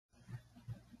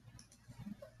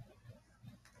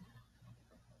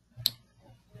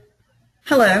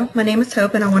Hello, my name is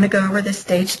Hope and I want to go over the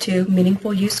Stage 2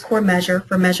 Meaningful Use Score measure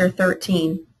for Measure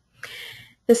 13.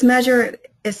 This measure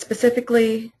is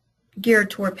specifically geared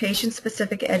toward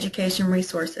patient-specific education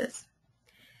resources.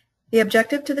 The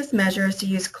objective to this measure is to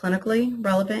use clinically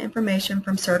relevant information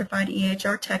from certified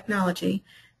EHR technology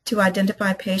to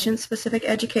identify patient-specific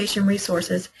education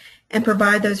resources and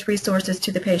provide those resources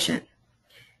to the patient.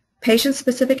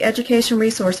 Patient-specific education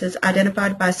resources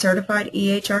identified by certified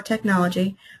EHR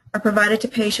technology are provided to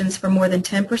patients for more than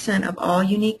 10% of all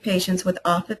unique patients with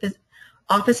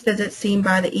office visits seen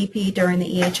by the EP during the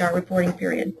EHR reporting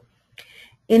period.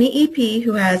 Any EP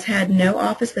who has had no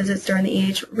office visits during the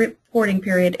EHR reporting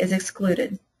period is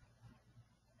excluded.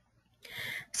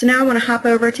 So now I want to hop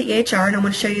over to EHR and I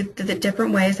want to show you the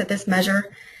different ways that this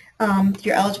measure,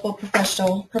 your eligible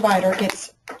professional provider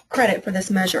gets credit for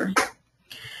this measure.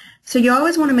 So you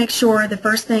always want to make sure, the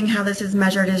first thing how this is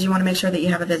measured is you want to make sure that you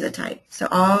have a visit type. So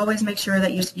always make sure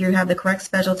that you have the correct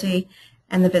specialty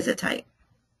and the visit type.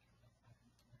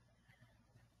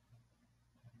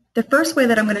 The first way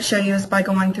that I'm going to show you is by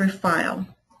going through File.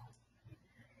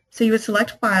 So you would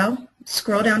select File,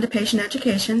 scroll down to Patient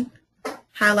Education,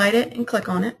 highlight it and click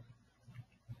on it.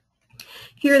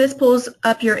 Here this pulls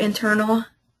up your internal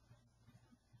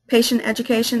patient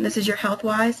education. This is your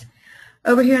HealthWise.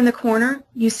 Over here in the corner,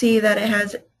 you see that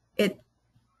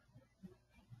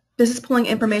this is pulling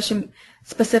information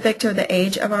specific to the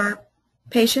age of our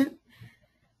patient.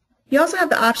 You also have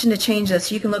the option to change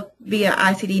this. You can look via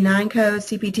ICD-9 code,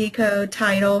 CPT code,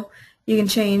 title. You can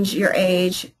change your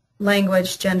age,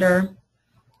 language, gender.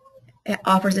 It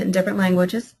offers it in different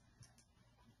languages.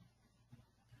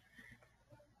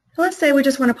 So let's say we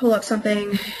just want to pull up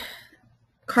something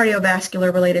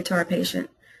cardiovascular related to our patient.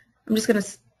 I'm just going to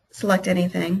select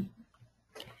anything.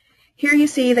 Here you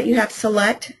see that you have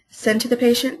Select, Send to the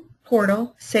Patient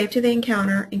Portal, Save to the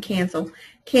Encounter, and Cancel.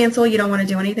 Cancel, you don't want to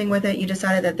do anything with it. You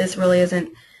decided that this really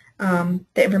isn't the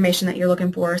information that you're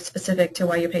looking for specific to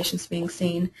why your patient's being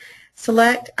seen.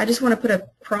 Select, I just want to put a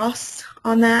cross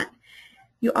on that.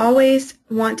 You always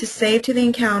want to save to the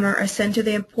encounter or send to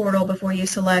the portal before you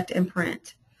select and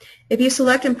print. If you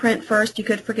select and print first, you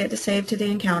could forget to save to the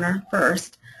encounter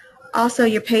first. Also,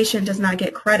 your patient does not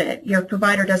get credit. Your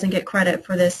provider doesn't get credit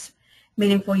for this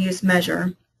meaningful use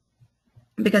measure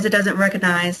because it doesn't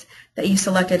recognize that you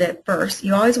selected it first.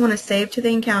 You always want to save to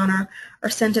the encounter or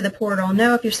send to the portal.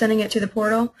 Know if you're sending it to the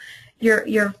portal,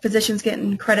 your physician's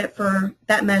getting credit for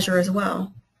that measure as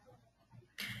well.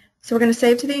 So we're going to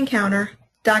save to the encounter.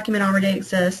 Document already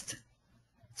exists.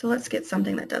 So let's get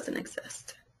something that doesn't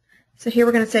exist. So here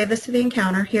we're going to save this to the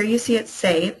encounter. Here you see it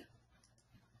save.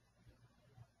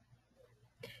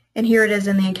 And here it is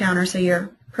in the encounter, so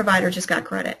your provider just got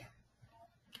credit.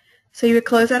 So you would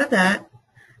close out of that.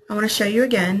 I want to show you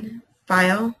again.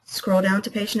 File, scroll down to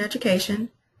Patient Education.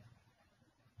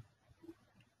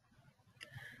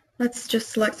 Let's just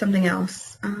select something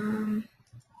else. I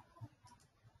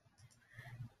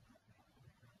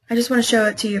just want to show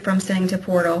it to you from sending to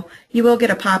portal. You will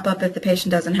get a pop-up if the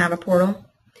patient doesn't have a portal.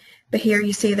 But here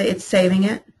you see that it's saving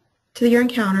it to your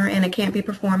encounter, and it can't be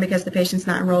performed because the patient's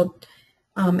not enrolled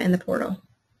in the portal.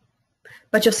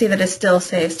 But you'll see that it still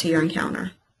saves to your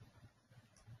encounter.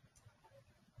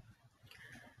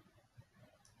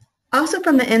 Also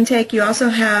from the intake, you also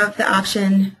have the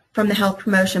option from the health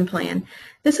promotion plan.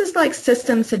 This is like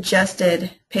system suggested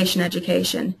patient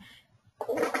education.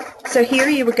 So here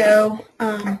you would go,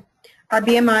 our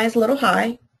BMI is a little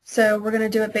high, so we're going to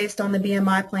do it based on the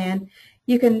BMI plan.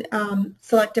 You can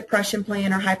select depression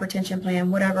plan or hypertension plan,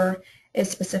 whatever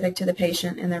is specific to the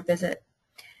patient and their visit.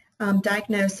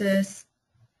 Diagnosis,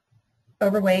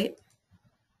 overweight,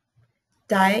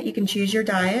 diet, you can choose your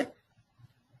diet.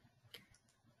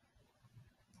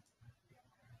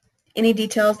 Any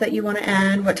details that you want to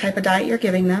add, what type of diet you're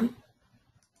giving them.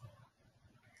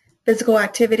 Physical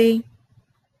activity,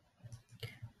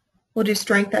 we'll do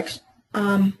strength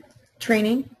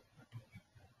training.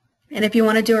 And if you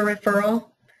want to do a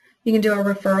referral, you can do a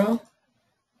referral.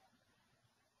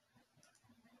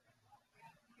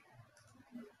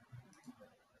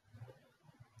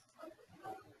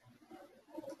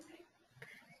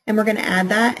 And we're going to add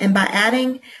that, and by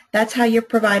adding, that's how your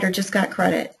provider just got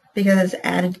credit because it's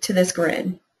added to this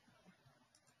grid.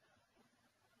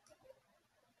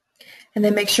 And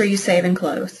then make sure you save and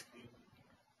close.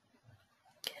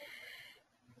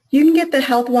 You can get the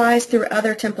HealthWise through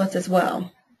other templates as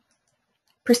well.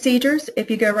 Procedures, if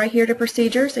you go right here to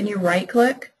Procedures and you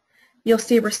right-click, you'll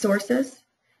see Resources,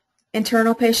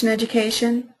 Internal Patient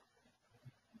Education.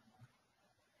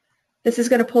 This is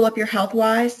going to pull up your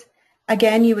HealthWise.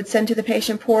 Again, you would send to the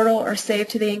patient portal or save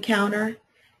to the encounter.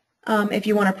 If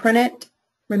you want to print it,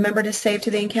 remember to save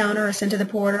to the encounter or send to the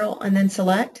portal and then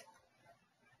select.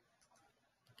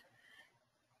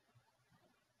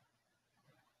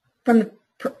 From the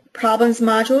Problems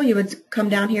module, you would come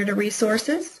down here to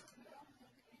Resources.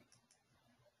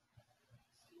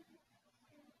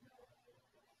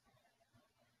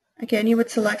 Again, you would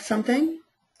select something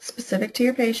specific to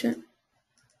your patient.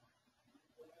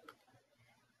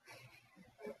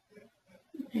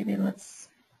 Maybe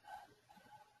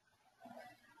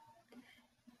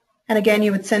and again,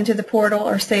 you would send to the portal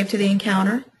or save to the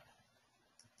encounter.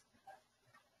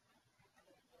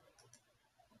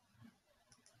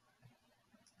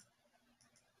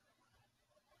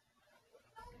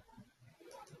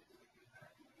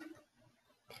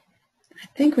 I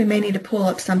think we may need to pull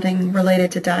up something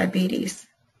related to diabetes.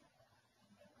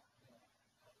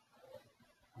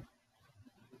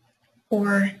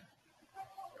 Or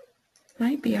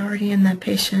might be already in that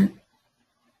patient.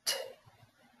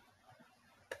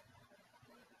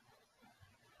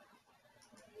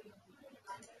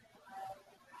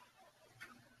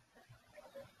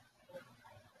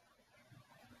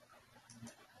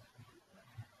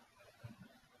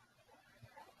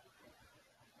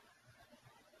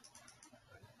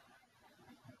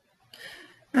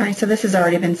 All right, so this has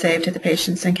already been saved to the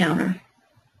patient's encounter.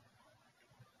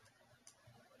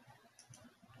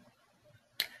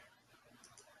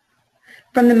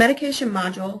 From the medication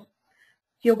module,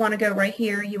 you'll want to go right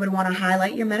here. You would want to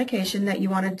highlight your medication that you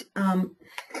want to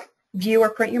view or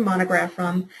print your monograph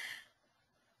from.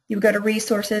 You would go to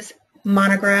Resources,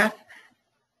 Monograph.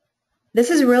 This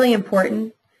is really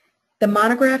important. The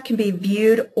monograph can be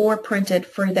viewed or printed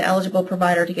for the eligible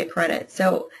provider to get credit.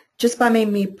 So just by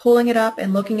me pulling it up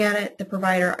and looking at it, the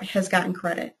provider has gotten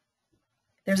credit.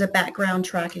 There's a background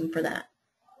tracking for that.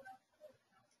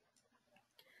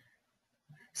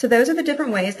 So those are the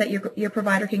different ways that your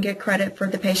provider can get credit for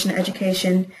the patient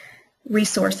education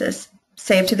resources.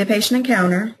 Save to the patient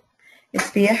encounter.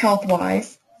 It's via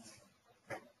HealthWise.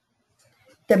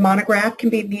 The monograph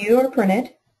can be viewed or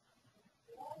printed.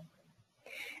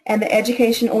 And the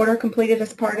education order completed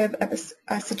as part of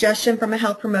a suggestion from a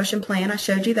health promotion plan. I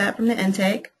showed you that from the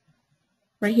intake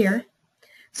right here.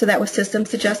 So that was system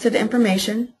suggested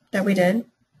information that we did,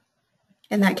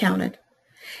 and that counted.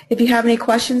 If you have any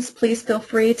questions, please feel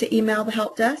free to email the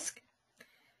help desk.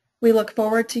 We look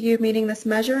forward to you meeting this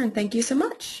measure, and thank you so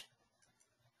much.